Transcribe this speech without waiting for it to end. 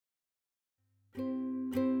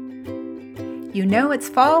You know it's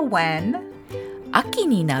fall when? 秋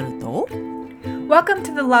になると Welcome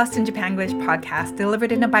to the Lost in Japanglish podcast,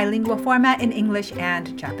 delivered in a bilingual format in English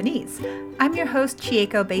and Japanese. I'm your host,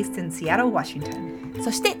 Chieko, based in Seattle, Washington.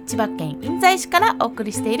 そして千葉県印西市からお送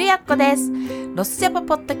りしているやっこです。ロスジャパ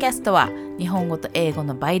ポッドキャストは日本語と英語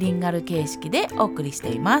のバイリンガル形式でお送りし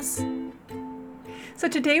ています。So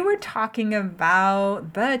today we're talking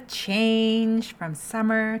about the change from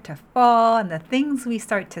summer to fall and the things we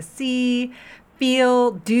start to see,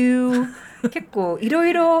 feel, do. 結構いろ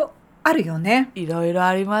いろあるよね。いろいろ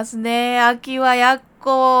ありますね。秋はやっ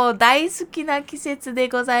こ大好きな季節で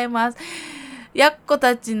ございます。やっこ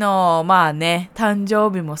たちの誕生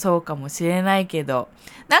日もそうかもしれないけど、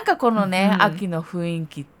なんかこのね、秋の雰囲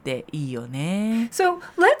気っていいよね。So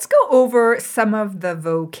let's go over some of the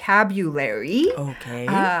vocabulary. Okay.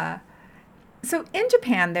 So in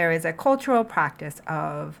Japan, there is a cultural practice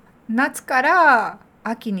of 夏から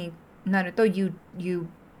秋になると you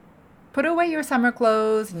put away your summer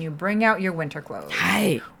clothes and you bring out your winter clothes. は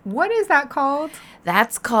い。What is that called?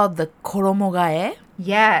 That's called the 衣替え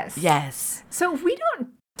Yes. Yes. So we don't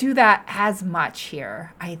do that as much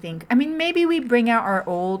here, I think. I mean, maybe we bring out our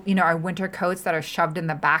old, our winter coats that are shoved in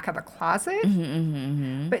the back of the closet.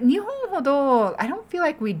 But 日本ほど, I don't feel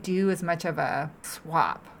like we do as much of a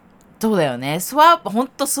swap. そうだよね。ほん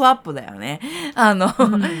とスワップだよね。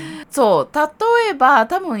そう。例えば、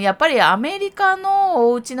多分やっぱりアメリカの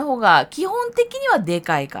お家の方が基本的にはで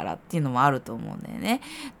かいからっていうのもあると思うんだよね。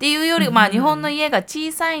っていうより、日本の家が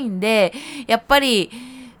小さいんで、やっぱり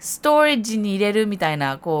ストレージに入れるみたい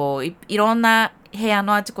な、いろんな部屋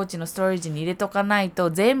のあちこちのストレージに入れとかないと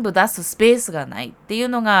全部出すスペースがないっていう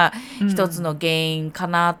のが一つの原因か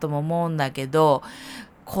なとも思うんだけど、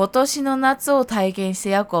今年の夏を体験し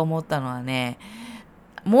てよく思ったのはね、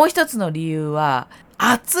もう一つの理由は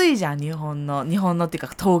暑いじゃん、日本のっていう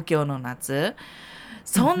か東京の夏。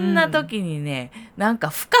そんな時にね、なんか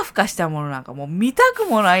ふかふかしたものなんかもう見たく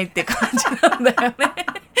もないって感じなんだよね。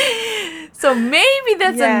So maybe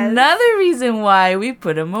that's another reason why we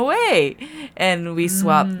put them away and we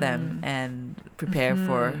swap them and prepare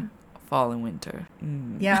for fall and winter.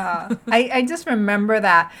 Yeah, I just remember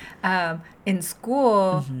that in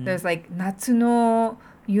school, there's like 夏の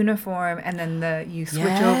uniform and then you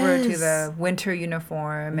switch over to the winter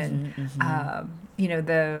uniform and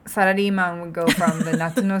the salaryman would go from the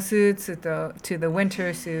夏の suits to the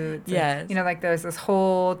winter suits. Yes. And, like there's this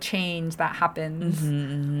whole change that happens.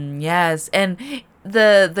 Yes, and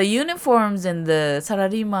the uniforms and the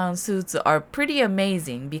salaryman suits are pretty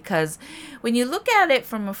amazing because when you look at it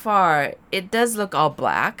from afar, it does look all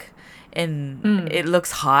black and it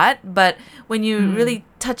looks hot, but when you really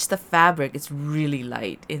touch the fabric, it's really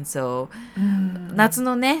light. And so 夏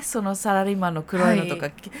のね、そのサラリーマンの黒いのとか、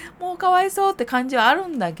もうかわいそうって感じはある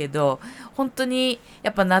んだけど、本当に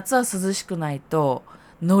やっぱ夏は涼しくないと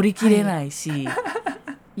乗り切れないし、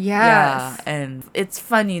Yes. Yeah, and it's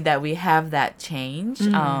funny that we have that change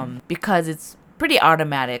because it's pretty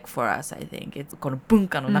automatic for us, I think. It's この文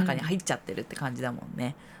化の中に入っちゃってるって感じだもん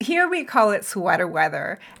ね。Here we call it sweater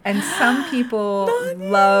weather, and some people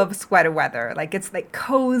love sweater weather. Like it's like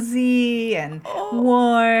cozy and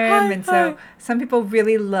warm, and so some people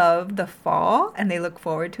really love the fall and they look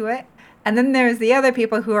forward to it. And then there's the other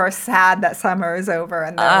people who are sad that summer is over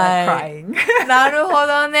and they're like crying. なるほ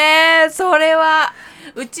どね。それは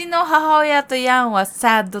うちの母親とヤンは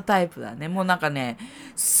サッドタイプだね。もうなんかね、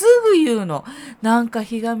すぐ言うの。なんか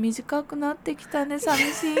日が短くなってきたね、寂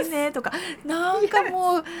しいねとか。なんか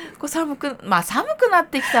もう寒くなっ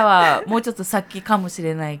てきたはもうちょっと先かもし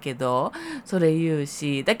れないけど、それ言う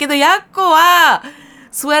し。だけどヤッコは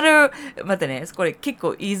スウェッター、待ってね、これ結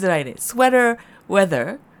構言いづらいね。スウェッター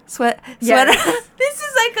weather。Sweater. This is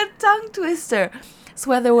like a tongue twister.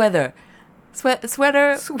 Sweater weather. Sweater.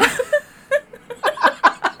 Sweater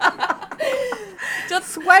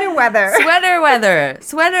weather.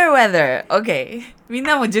 Sweater weather. Okay. みん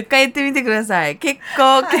なも10回言ってみてください。結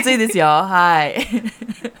構きついですよ。はい。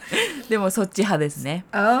でもそっち派ですね。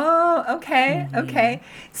Oh, okay. Okay.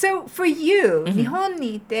 So for you, 日本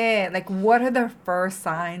にいて, like what are the first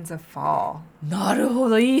signs of fall? なるほ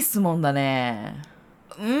ど、いい質問だね。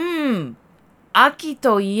秋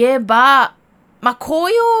といえば、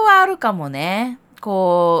紅葉はあるかもね。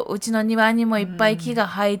うちの庭にもいっぱい木が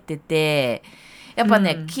生えてて、やっぱ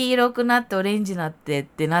ね、黄色くなってオレンジになってっ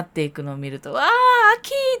てなっていくのを見ると、わー、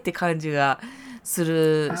秋って感じがす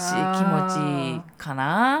るし、気持ちいいか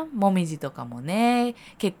な。もみじとかもね、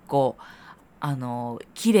結構、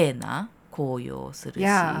綺麗な紅葉をするし、っ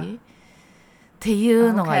てい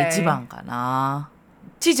うのが一番かな。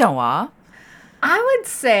ちーちゃんは？I would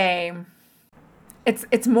say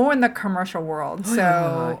It's more in the commercial world. Oh,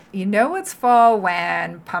 yeah. So you know it's fall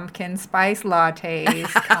when pumpkin spice lattes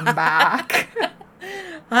come back.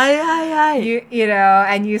 はいはいはい。You know,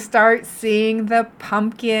 and you start seeing the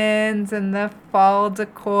pumpkins and the fall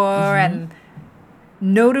decor and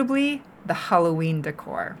notably the Halloween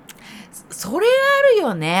decor. それがある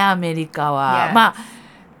よね、アメリカは。 Yes. まあ、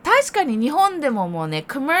確かに日本でももうね、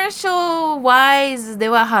コマーシャルワイズで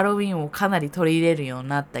はハロウィンをかなり取り入れるように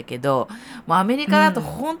なったけど、もうアメリカだと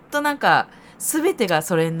ほんとなんか、全てが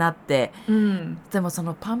それになって、でもそ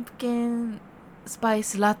のパンプキンスパイ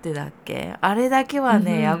スラテだっけ、あれだけは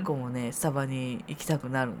ね、ヤコもね、スタバに行きたく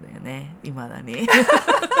なるんだよね、未だに。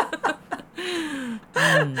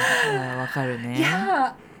わかるね。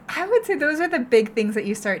Yeah. I would say those are the big things that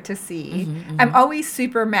you start to see. I'm always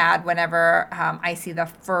super mad whenever I see the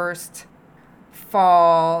first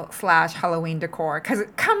fall/Halloween decor because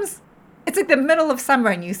it's like the middle of summer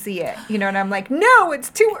and you see it, you know, and I'm like, no, it's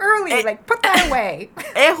too early. Like, put that away.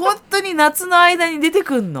 本当に夏の間に出て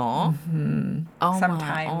くんの？ Oh my-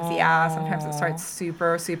 Sometimes, yeah. Sometimes it starts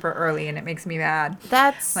super, super early and it makes me mad.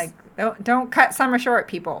 That's Like, don't cut summer short,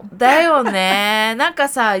 people. だよね。なんか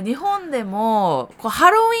さ、日本でもこうハ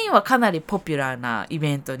ロウィンはかなりポピュラーなイ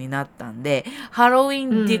ベントになったんで、ハロウィ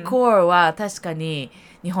ンディコーは確かに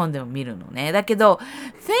日本でも見るのね。だけど、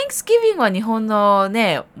Thanksgiving は日本の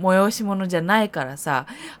ね、催し物じゃないからさ、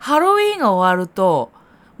ハロウィンが終わると、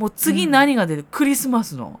もう次何が出る？クリスマ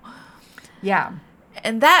スの。Yeah.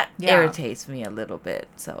 And that Yeah. irritates me a little bit,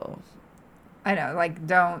 so. I know, like,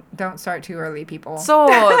 don't start too early, people. そう、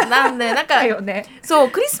なんで、なんか、だよね。そう、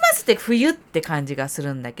クリスマスって冬って感じがす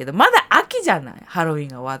るんだけど、まだ秋じゃない、ハロウィン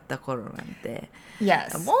が終わった頃なんて。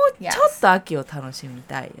Yes. もうちょっと秋を楽しみ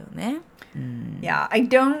たいよね。Yeah, I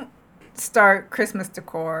don't start Christmas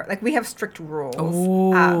decor. Like, we have strict rules.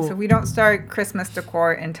 Oh. So we don't start Christmas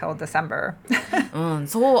decor until December.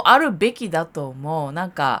 そうあるべきだと思う。な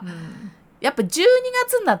んか、やっぱ12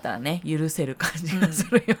月になったらね、許せる感じがす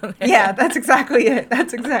るよね。Yeah, that's exactly it.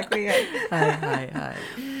 That's exactly it. はいはいはい。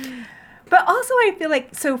But also, I feel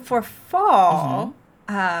like, so for fall,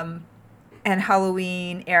 and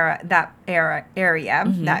Halloween area,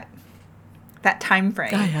 that time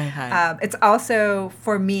frame, はいはいはい。 it's also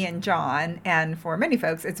for me and John, and for many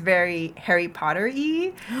folks, it's very Harry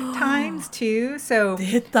Potter-y times too. So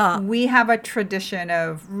出た。 we have a tradition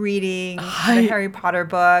of reading the はい。 Harry Potter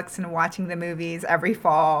books and watching the movies every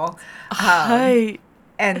fall. はい。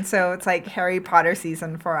 And so it's like Harry Potter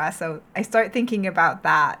season for us. So I start thinking about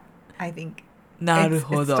that. I think なる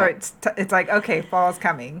ほど。 it's like, okay, fall's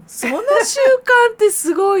coming. その習慣って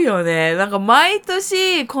すごいよね。なんか毎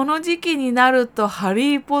年この時期になるとハ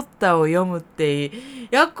リーポッターを読むって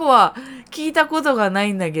ヤコは聞いたことがな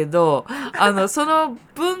いんだけど、その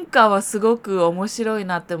文化はすごく面白い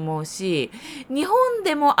なって思うし、日本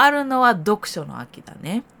でもあるのは読書の秋だ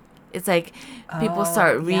ね。It's like people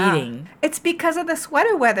start reading. Yeah. It's because of the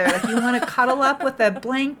sweater weather. Like you want to cuddle up with a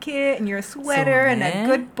blanket and your sweater and a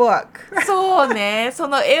good book. そうね。そ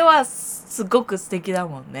の絵はすごく素敵だ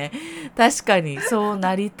もんね。確かにそう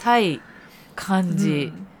なりたい感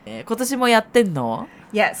じ。今年もやってんの？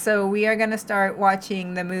 Yeah, so we are going to start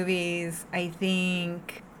watching the movies, I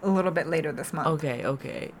think, a little bit later this month. Okay,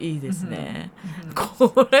 okay. いいですね。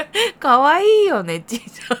これ、かわいいよね、ちい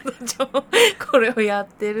ちゃんのこれをやっ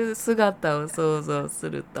てる姿を想像す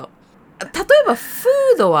ると。例えば、フ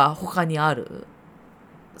ードは他にある？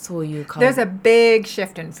そういう感じ。 There's a big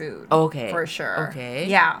shift in food. Okay. For sure. Okay.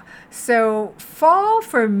 Yeah. So fall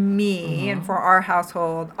for me and for our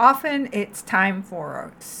household, often it's time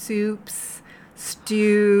for soups,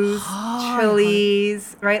 stews,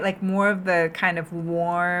 chilies, right? Like more of the kind of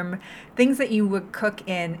warm things that you would cook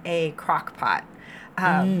in a crock pot.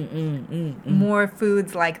 More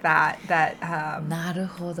foods like that. なる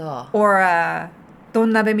ほど。 Or ど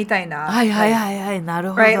ん鍋みたいな。はいはいはいはい、な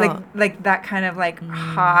るほど。 Right? Like that kind of like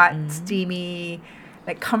hot, steamy,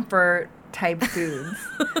 like comfort type foods.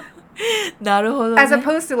 なるほどね。As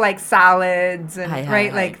opposed to like salads and はいはい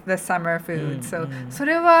はい。 right, like the summer food. So そ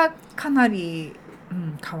れはかなり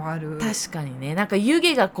変わる。確かにね。なんか湯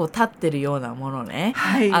気がこう立ってるようなものね。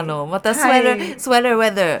はい。またスウェッ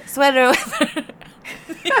ト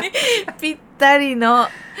ぴったりの、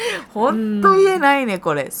ほんと言えないね、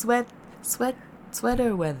これ。スウェットウェ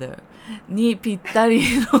ザーにぴったり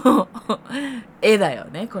の絵だよ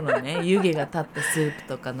ね、このね。湯気が立ったスープ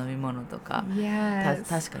とか飲み物とか。Yes. 確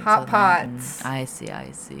かにそうHot だね。pots. I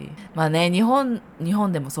see. まあね、日本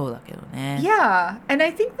でもそうだけどね。Yeah. And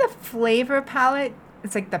I think the flavor palette,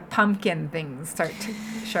 it's like the pumpkin things start to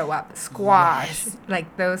show up. Squash.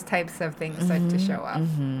 Like those types of things start to show up.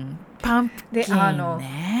 パンプキンで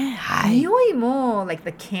ね。はい。匂いも like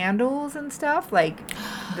the candles and stuff, like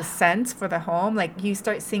the scents for the home, like you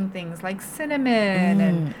start seeing things like cinnamon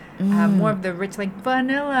and more of the rich like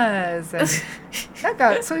vanillas and なん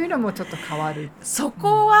かそういうのもちょっと変わる。そ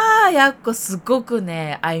こはやっこすごく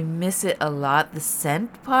ね、I miss it a lot, the scent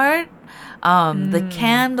part. The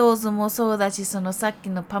candles もそうだし、そのさっき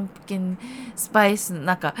のパンプキンスパイス、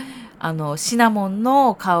なんかシナモン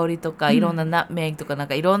の香りとか、いろんなナッメイグとかなん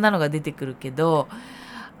かいろんなのが出てくるけど、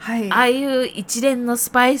はい、ああいう一連のス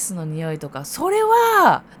パイスの匂いとか、それ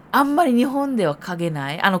はあんまり日本では嗅げ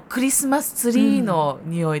ない。クリスマスツリーの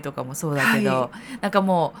匂いとかもそうだけど、なんか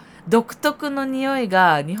もう独特の匂い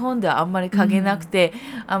が日本ではあんまり嗅げなくて、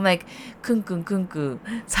like クンクンクンクン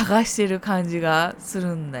探してる感じがす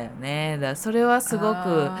るんだよね。だからそれはすご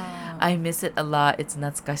く I miss it a lot. It's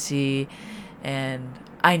懐かしい and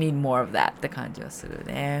I need more of that って感じはする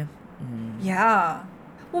ね。Yeah.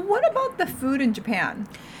 Well, what about the food in Japan?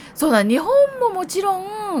 そうだ、日本ももちろ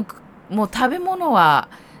んもう食べ物は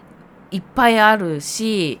いっぱいある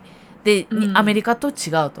し、で、アメリカと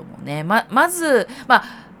違うと思うね。まず、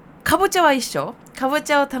かぼちゃは一緒。かぼ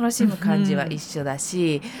ちゃを楽しむ感じは一緒だ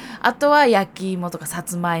し、あとは焼き芋とかさ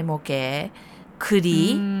つまいも系、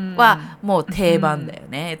栗はもう定番だよ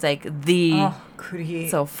ね。It's like the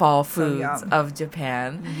so fall foods of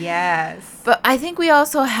Japan. Yes. But I think we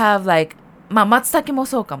also have like 松茸も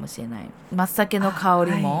そうかもしれない。松茸の香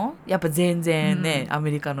りもやっぱ全然ね、ア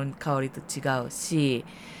メリカの香りと違うし、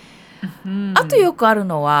あとよくある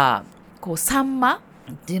のはこうサンマ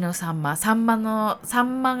っていうのサンマ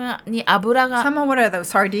に油が Some what are those?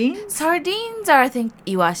 Sardines? Sardines are I think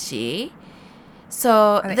イワシ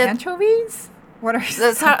So Are they anchovies? What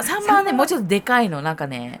are サンマはねもうちょっとでかいのなんか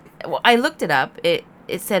ね I looked it up it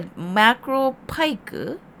said mackerel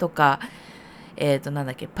pike とかなん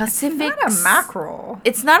だっけ Pacific It's not a mackerel.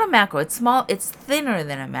 It's not a mackerel it's small it's thinner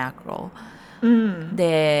than a mackerel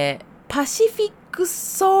でパシフィック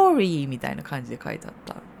ソーリーみたいな感じで書いてあっ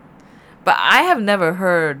た。But I have never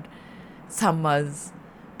heard sammas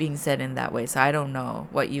being said in that way, so I don't know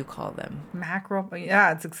what you call them. Mackerel.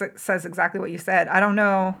 Yeah, it says exactly what you said. I don't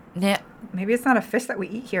know. ね。Maybe it's not a fish that we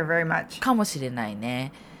eat here very much. かもしれない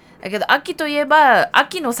ね。だけど秋といえば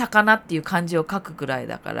秋の魚っていう漢字を書くくらい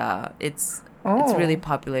だから、it's really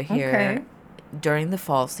popular here during the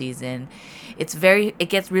fall season. It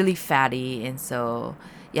gets really fatty, and so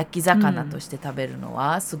焼き魚として食べるの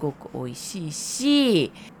はすごく美味しい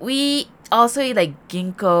し、we also eat like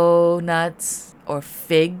ginkgo nuts or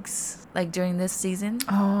figs like during this season.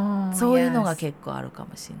 そういうのが結構あるか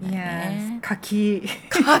もしれないね。柿。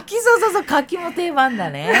そう柿も定番だ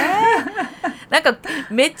ね。なんか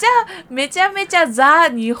めちゃめちゃザ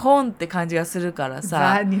日本って感じがするから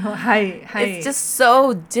さ。ザ日本はいはい。It's just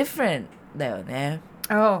so different だよね。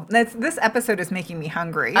Oh, this episode is making me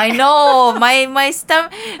hungry. I know. My stomach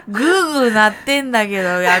グーグーなってんだけど、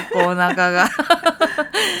やっぱお腹が。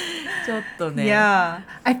ちょっとね。Yeah.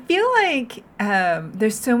 I feel like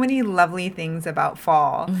there's so many lovely things about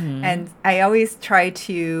fall. And I always try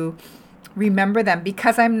to remember them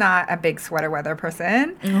because I'm not a big sweater weather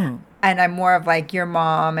person. And I'm more of like your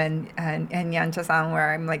mom and Yancha-san where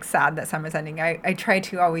I'm like sad that summer's ending. I try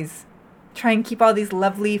to always try and keep all these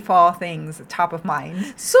lovely fall things top of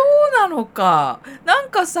mind. そうなのか。なん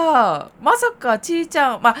かさ、まさかちいち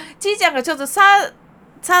ゃんがちょっとサ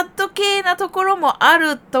ッド系なところもあ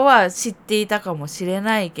るとは知っていたかもしれ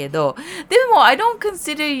ないけど、でも I don't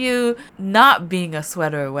consider you not being a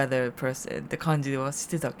sweater weather person って感じはし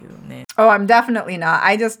てたけどね。Oh, I'm definitely not.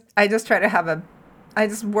 I just try to I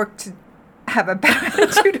just work to have a better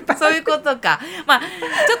attitude about it. そういうことか。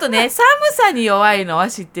ちょっとね、寒さに弱いのは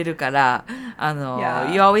知ってるから、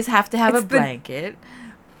you always have to have a blanket.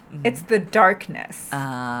 It's the darkness.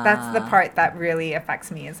 That's the part that really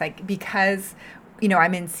affects me. It's like because,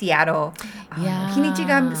 I'm in Seattle. 日にち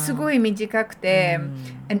がすごい短くて、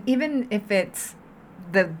and even if it's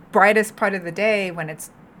the brightest part of the day when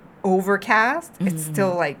it's overcast, it's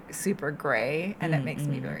still like super gray and it makes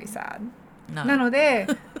me very sad. なので、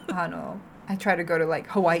I try to go to like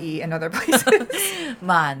Hawaii and other places.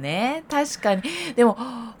 まあね、確かに。でも、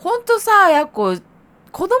ほんとさ、子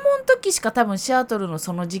供の時しか多分シアトルの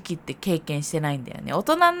その時期って経験してないんだよね。大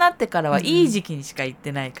人になってからはいい時期にしか行っ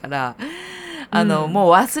てないから、も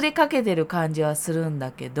う忘れかけてる感じはするん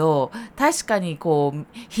だけど、確かにこう、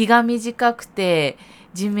日が短くて、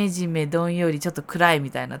ジメジメどんよりちょっと暗い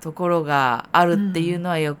みたいなところがあるっていうの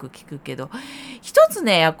はよく聞くけど、一つ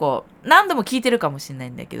ね、何度も聞いてるかもしれな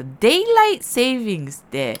いんだけど、Daylight Savings っ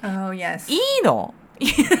て、いいの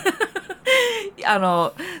率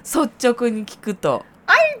直に聞くと。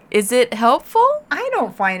Is it helpful? I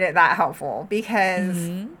don't find it that helpful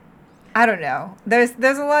because I don't know. There's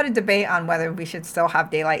a lot of debate on whether we should still have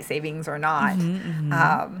daylight savings or not.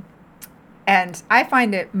 And I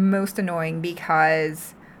find it most annoying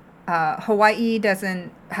because Hawaii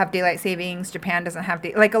doesn't have daylight savings. Japan doesn't have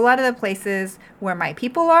like a lot of the places where my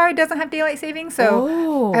people are doesn't have daylight savings.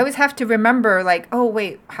 So I always have to remember like, oh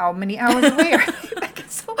wait, how many hours away are they? Like,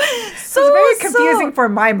 so it's very confusing for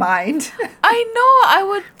my mind. I know. I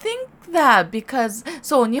would think that because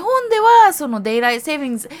そう日本ではその daylight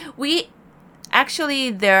savings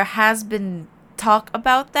actually there has been talk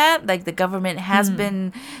about that, like the government has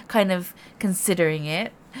been kind of considering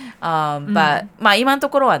it, but まあ今のと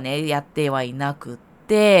ころはねやってはいなく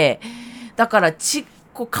て、だから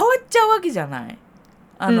こう変わっちゃうわけじゃない。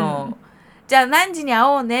じゃあ何時に会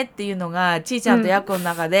おうねっていうのがちーちゃんとヤコの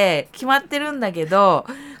中で決まってるんだけど、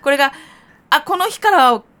これがこの日か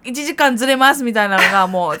ら1時間ずれますみたいなのが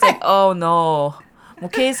もうoh no、 もう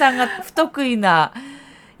計算が不得意な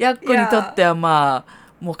ヤッコにとってはまあ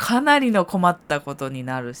もうかなりの困ったことに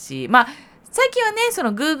なるし、まあ最近はねそ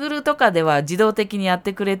の Google とかでは自動的にやっ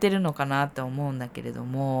てくれてるのかなって思うんだけれど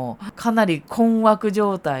も、かなり困惑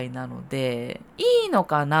状態なのでいいの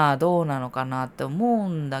かなどうなのかなって思う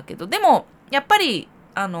んだけど、でもやっぱり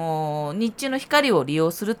日中の光を利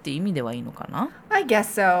用するっていう意味ではいいのかな？ I guess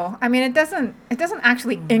so. I mean, it doesn't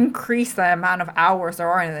actually increase the amount of hours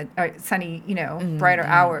there are in the sunny, brighter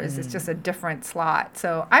hours. It's just a different slot.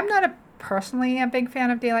 So I'm not personally a big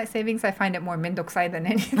fan of daylight savings. I find it more めんどくさい than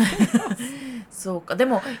anything else. そうか。で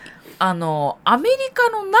もアメリカ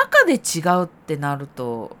の中で違うってなる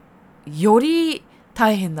とより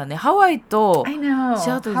大変だね。ハワイと I know. シ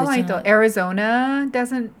アトルで Hawaii と Arizona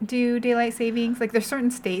doesn't do daylight savings. Like there's certain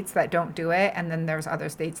states that don't do it, and then there's other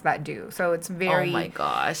states that do. So it's very Oh my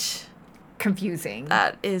gosh. confusing.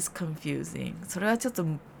 That is confusing. それはちょっと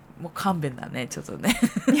もう勘弁だね。ちょっとね。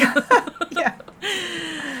Yeah.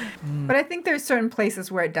 But I think there's certain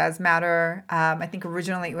places where it does matter. I think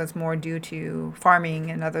originally it was more due to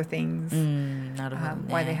farming and other things. なるほど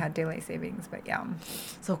ね。Why they had daylight savings, but yeah.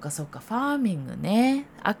 そうかそうか、ファーミングね、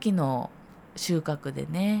秋の収穫で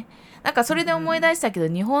ね。なんかそれで思い出したけど、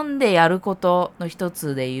日本でやることの一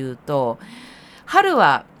つで言うと、春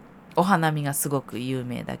はお花見がすごく有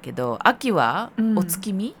名だけど、秋はお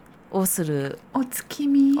月見をする。お月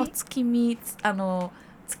見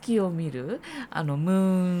月を見る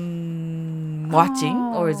moon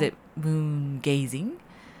watching or is it moon gazing?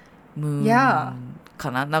 moon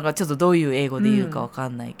かな、なんかちょっとどういう英語で言うかわか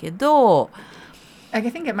んないけど、I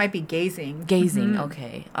think it might be gazing. Gazing,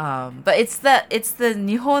 okay. But it's the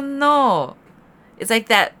日本の it's like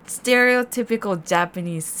that stereotypical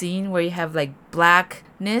Japanese scene where you have like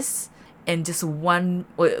blackness and just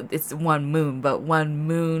it's one moon, but one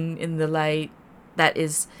moon in the light that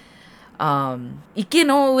is池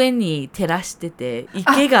の上に照らしてて、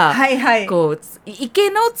池がこう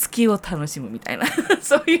池の月を楽しむみたいな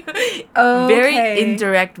そういう very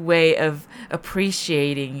indirect way of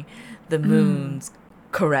appreciating the moon's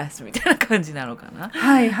caress みたいな感じなのかな。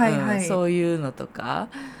そういうのとか、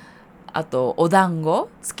あとお団子、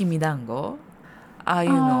月見団子、ああい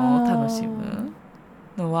うのを楽しむ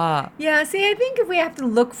のは。Yeah, see, I think if we have to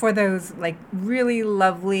look for those like really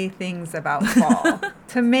lovely things about fall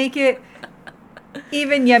to make it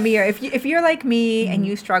even yummier. If you're like me and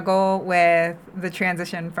you struggle with the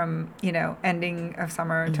transition from, ending of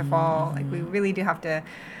summer to fall, like we really do have to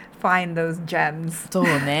find those gems. そう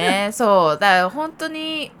ね。そう。だから本当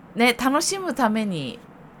にね、楽しむために、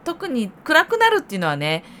特に暗くなるっていうのは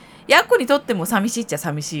ね、やっこにとっても寂しいっちゃ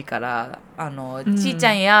寂しいから、ちーちゃ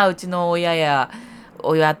んやうちの親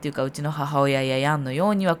っていうかうちの母親やヤンの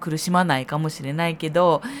ようには苦しまないかもしれないけ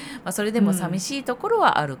ど、それでも寂しいところ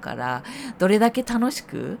はあるから、どれだけ楽し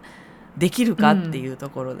くできるかっていう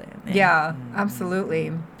ところだよね。Yeah, absolutely.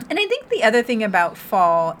 And I think the other thing about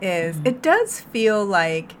fall is it does feel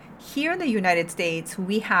like here in the United States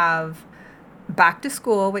we have back to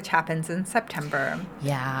school, which happens in September.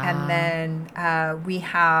 Yeah. And then we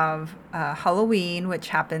have Halloween, which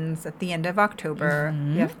happens at the end of October.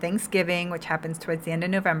 We have Thanksgiving, which happens towards the end of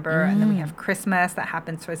November. And then we have Christmas that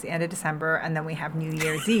happens towards the end of December. And then we have New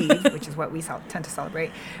Year's Eve, which is what we tend to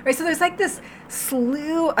celebrate. Right. So there's like this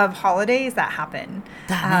slew of holidays that happen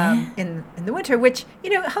in the winter, which,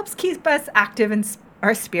 helps keep us active and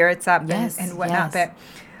our spirits up and whatnot. But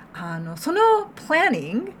その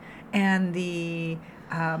planning and the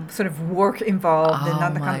sort of work involved in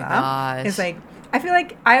Nandakanda is like I feel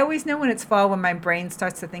like I always know when it's fall when my brain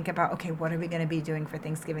starts to think about, okay, what are we going to be doing for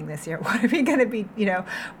Thanksgiving this year? What are we going to be,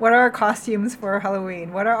 what are our costumes for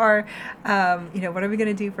Halloween? What are our, what are we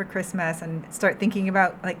going to do for Christmas? And start thinking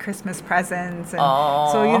about like Christmas presents and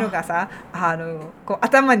そういうのがさ、こう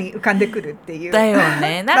頭に浮かんでくるっていう。だよ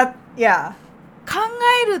ね。Yeah. 考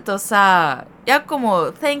えるとさ、やっこ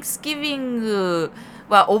も Thanksgiving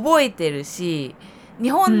は覚えてるし、日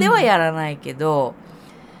本ではやらないけど、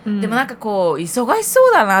でもなんかこう忙しそ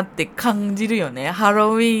うだなって感じるよね。ハ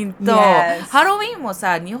ロウィーンと、ハロウィーンも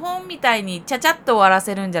さ、日本みたいにちゃちゃっと終わら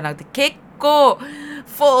せるんじゃなくて結構フ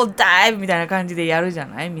ォーダイブみたいな感じでやるじゃ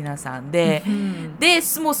ない皆さんで、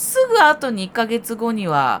もうすぐあと2ヶ月後に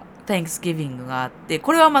は Thanksgiving があって、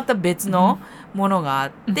これはまた別のものがあ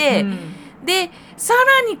って、でさ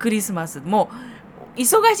らにクリスマス、もう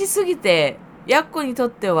忙しすぎてやっこにとっ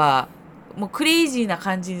てはもうクレイジーな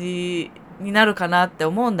感じになるかなって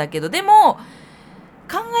思うんだけど、でも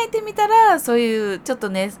考えてみたらそういうちょっと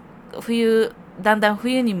ね、だんだん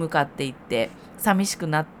冬に向かっていって寂しく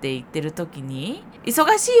なっていってる時に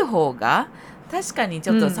忙しい方が確かにち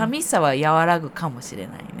ょっと寂しさは和らぐかもしれ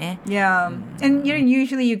ないね。Yeah. And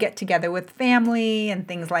usually you get together with family and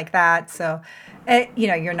things like that. So,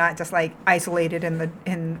 you're not just like isolated in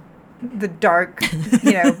the dark,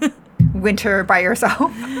 winter by yourself.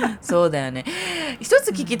 そうだよね。一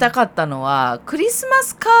つ聞きたかったのは、クリスマ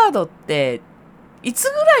スカードっていつ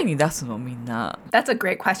ぐらいに出すのみんな。That's a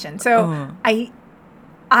great question. So, I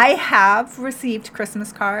have received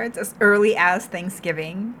Christmas cards as early as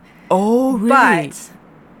Thanksgiving. Oh, really? But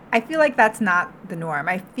I feel like that's not the norm.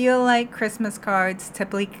 I feel like Christmas cards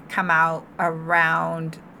typically come out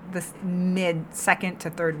around the second to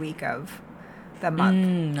third week of the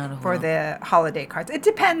month for the holiday cards. It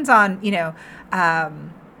depends on,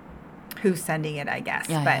 who's sending it, I guess.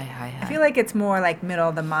 But I feel like it's more like middle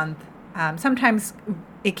of the month. Sometimes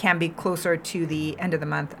it can be closer to the end of the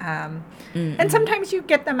month. And sometimes you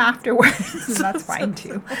get them afterwards. And that's fine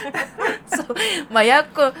too. そう。まあ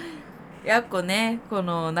やっこね、こ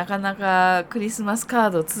のなかなかクリスマスカ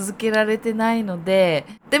ード続けられてないので、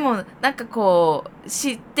でもなんかこう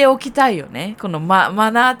知っておきたいよね。このマ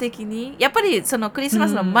ナー的に。やっぱりそのクリスマ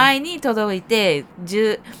スの前に届いて、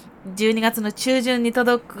12月の中旬に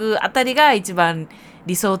届くあたりが一番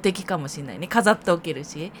理想的かもしれないね。飾っておける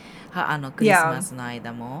し、クリスマスの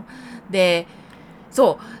間も。で、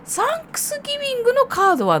そう、サンクスギビングの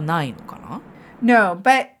カードはないのかな？ No,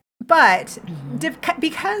 but because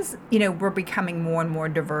we're becoming more and more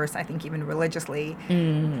diverse, I think even religiously,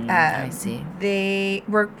 I see. They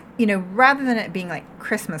were rather than it being like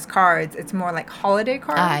Christmas cards, it's more like holiday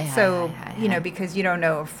cards. Because you don't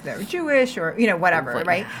know if they're Jewish or whatever,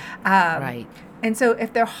 right? Right. And so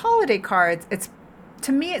if they're holiday cards,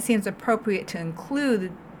 to me it seems appropriate to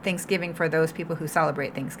include Thanksgiving for those people who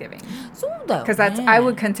celebrate Thanksgiving. そうだよね。Because I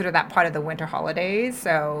would consider that part of the winter holidays.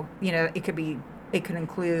 So it could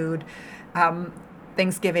include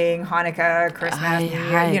Thanksgiving, Hanukkah, Christmas,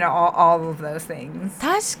 New Year, all of those things.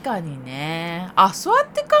 確かにね。そうやっ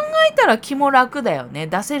て考えたら気も楽だよね。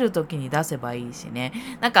出せる時に出せばいいしね。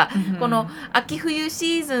なんか、この秋冬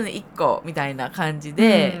シーズン1個みたいな感じ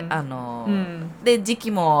で、で時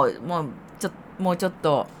期ももうちょっ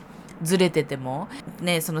とずれてても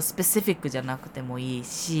ね、そのスペシフィックじゃなくてもいい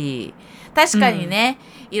し、確かにね、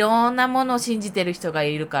いろんなものを信じてる人が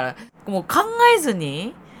いるからもう考えず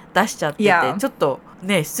に出しちゃってて、ちょっと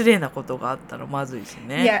ね失礼なことがあったらまずいし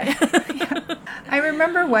ね。Yeah. I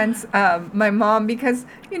remember once my mom, because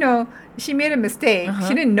she made a mistake.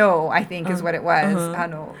 She didn't know, I think, is what it was.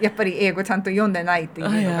 やっぱり英語ちゃんと読んでないっていう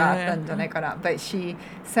のがあったんじゃないかな。But she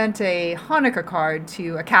sent a Hanukkah card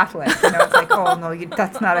to a Catholic. It's like, oh no,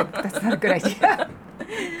 that's not a good idea.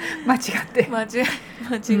 間違っ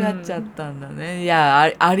ちゃったんだね。い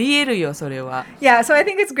や、ありえるよそれは。Yeah, so I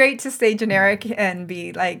think it's great to stay generic and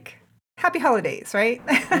be like happy holidays, right?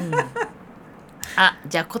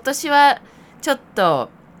 じゃあ今年はちょっと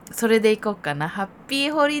それでいこうかな。ハッピ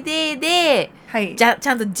ーホリデーで、ちゃ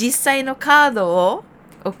んと実際のカードを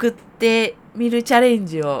送ってみるチャレン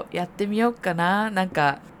ジをやってみようかな。なん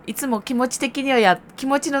かいつも気持ち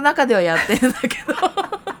の中ではやってるんだけど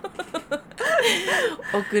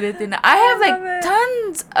遅れてない。I have like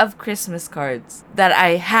tons of Christmas cards that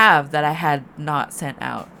I had not sent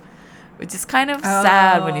out, which is kind of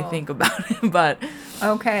sad when you think about it, but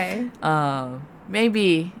okay.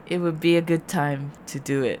 Maybe it would be a good time to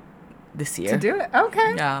do it this year. To do it?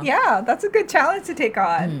 Okay. Yeah, that's a good challenge to take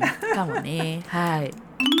on. かもね。はい。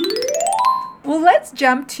Well, let's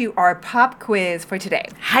jump to our pop quiz for today.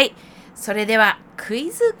 はい。それではク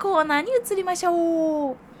イズコーナーに移りまし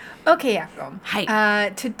ょう。Okay, Yako. はい。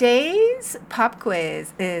 Today's pop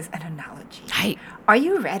quiz is an analogy. はい。 Are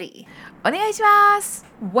you ready? お願いします。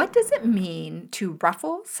 What does it mean to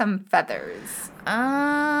ruffle some feathers?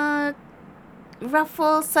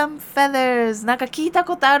 Ruffle some feathers なんか聞いた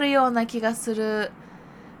ことあるような気がする。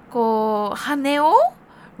こう、羽を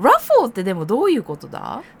Ruffle ってでもどういうこと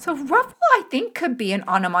だ？ So ruffle, I think, could be an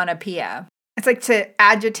onomatopoeia. It's like to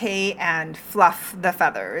agitate and fluff the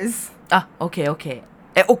feathers. あ、OK。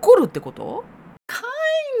怒るってこと？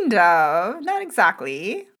 Kind of. Not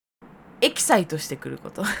exactly. エキサイトしてくるこ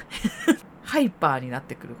とハイパーになっ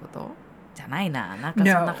てくることじゃないな。なんかそん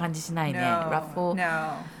な感じしないね。Ruffle.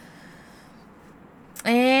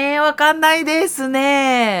 No. わかんないです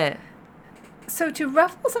ね。 So to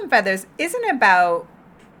ruffle some feathers isn't about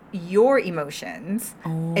your emotions.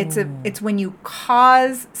 It's when you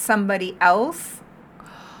cause somebody else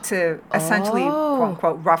to essentially quote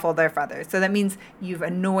unquote ruffle their feathers. So that means you've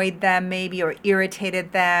annoyed them maybe or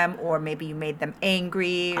irritated them or maybe you made them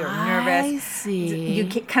angry or nervous. I see. You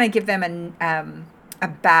kind of give them a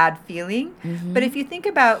bad feeling. But if you think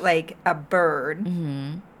about like a bird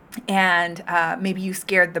and maybe you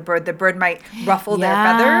scared the bird might ruffle their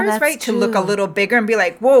feathers, right? True. To look a little bigger and be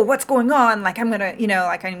like, whoa, what's going on? Like, like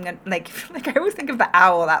I always think of the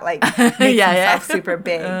owl that like makes himself super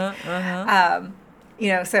big.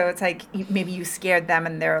 So it's like maybe you scared them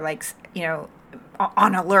and they're like,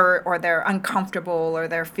 on alert or they're uncomfortable or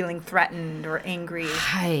they're feeling threatened or angry.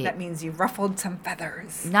 That means you ruffled some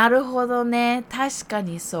feathers. なるほどね。確か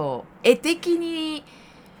にそう。絵的に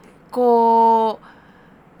こう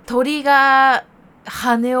鳥が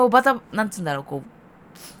羽をなんつうんだろう、こ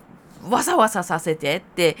うわさわささせてっ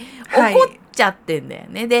て怒っちゃってんだよ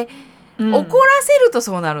ね。で、怒らせると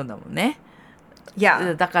そうなるんだもんね。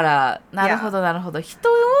Yeah. だからなるほど。人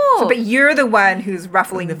を but you're the one who's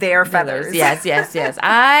ruffling their feathers. Yes.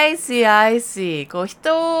 I see. こう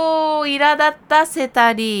人を苛立たせ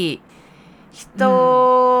たり、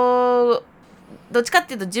どっちかっ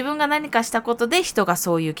ていうと自分が何かしたことで人が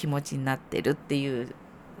そういう気持ちになってるっていう、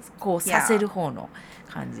こうさせる方の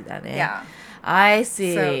感じだね。Yeah. I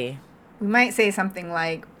see. So we might say something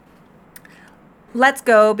like, let's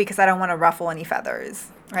go because I don't want to ruffle any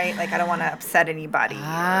feathers, right? Like I don't want to upset anybody. Or,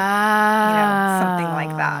 something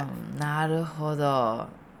like that. なるほど。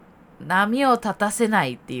波を立たせな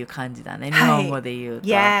いっていう感じだね。日本語で言うと。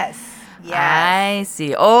Yes. I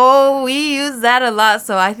see. Oh, we use that a lot,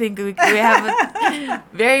 so I think we have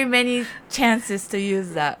very many chances to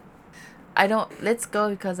use that. Let's go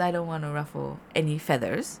because I don't want to ruffle any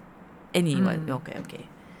feathers. Okay.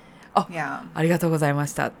 ありがとうございま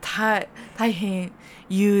した。大変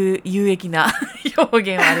有益な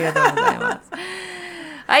表現をありがとうございます。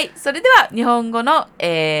はい、それでは日本語の、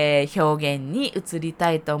表現に移り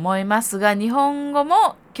たいと思いますが、日本語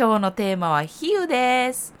も今日のテーマは比喩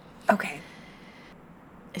です。Okay.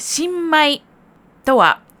 新米と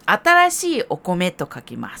は新しいお米と書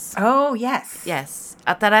きます。Oh, yes. Yes.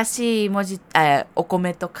 新しいお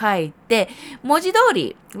米と書いて、文字通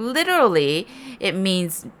り、literally, it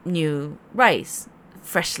means new rice,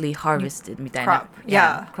 freshly harvested みたいな。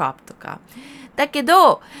crop とか。だけ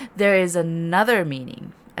ど、there is another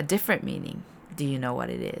meaning, a different meaning. Do you know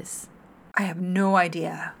what it is? I have no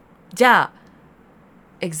idea. じゃあ、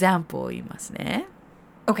example を言いますね。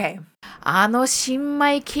Okay. あの新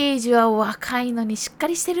米刑事は若いのにしっか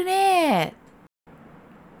りしてるね。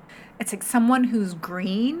It's like someone who's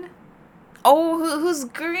green. Oh, who's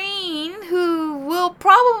green? Who will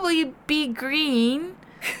probably be green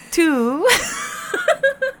too.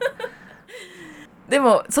 で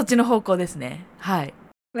もそっちの方向ですね。はい。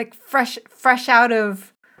Like fresh out of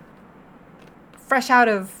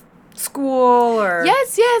school or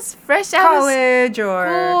Yes, fresh out college of or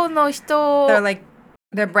school の人。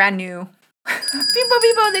they're brand new. ピン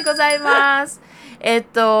ポンでございます。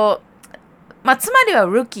まあ、つまりは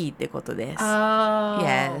rookie ってことです。Oh.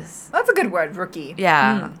 Yes. That's a good word, rookie.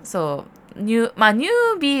 Yeah. そう。ニュ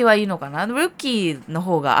ービーはいいのかな？ rookie の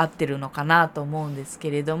方が合ってるのかなと思うんです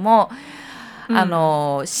けれども、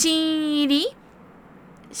新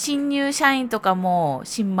入社員とかも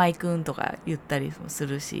新米くんとか言ったりもす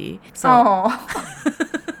るし、そう。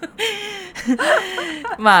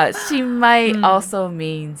まあ、新米 also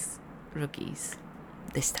means rookies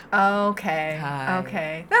でした。Okay.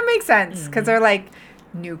 Okay. That makes sense because they're like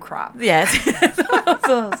new crop. Yes.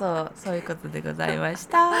 そういうことでございまし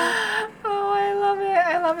た。Oh, I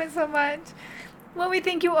love it so much. Well, we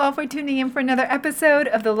thank you all for tuning in for another episode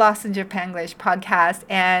of the Lost in Japanglish podcast.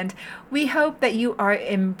 And we hope that you are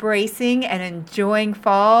embracing and enjoying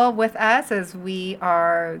fall with us as we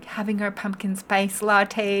are having our pumpkin spice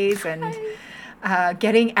lattes and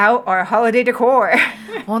getting out our holiday decor.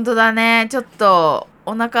 本当だね。ちょっと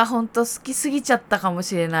お腹ほんと好きすぎちゃったかも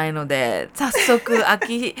しれないので、早速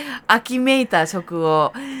秋めいた食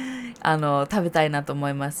を食べたいなと思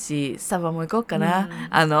いますし、スタバも行こうかな。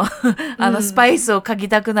スパイスを嗅ぎ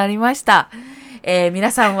たくなりました。皆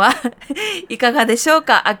さんはいかがでしょう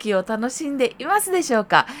か？秋を楽しんでいますでしょう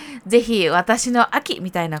か？ぜひ私の秋み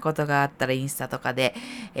たいなことがあったらインスタとかで、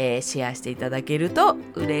シェアしていただけると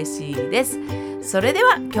嬉しいです。それで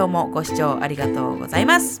は今日もご視聴ありがとうござい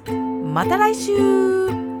ます。また来週。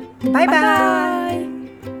バイバイ。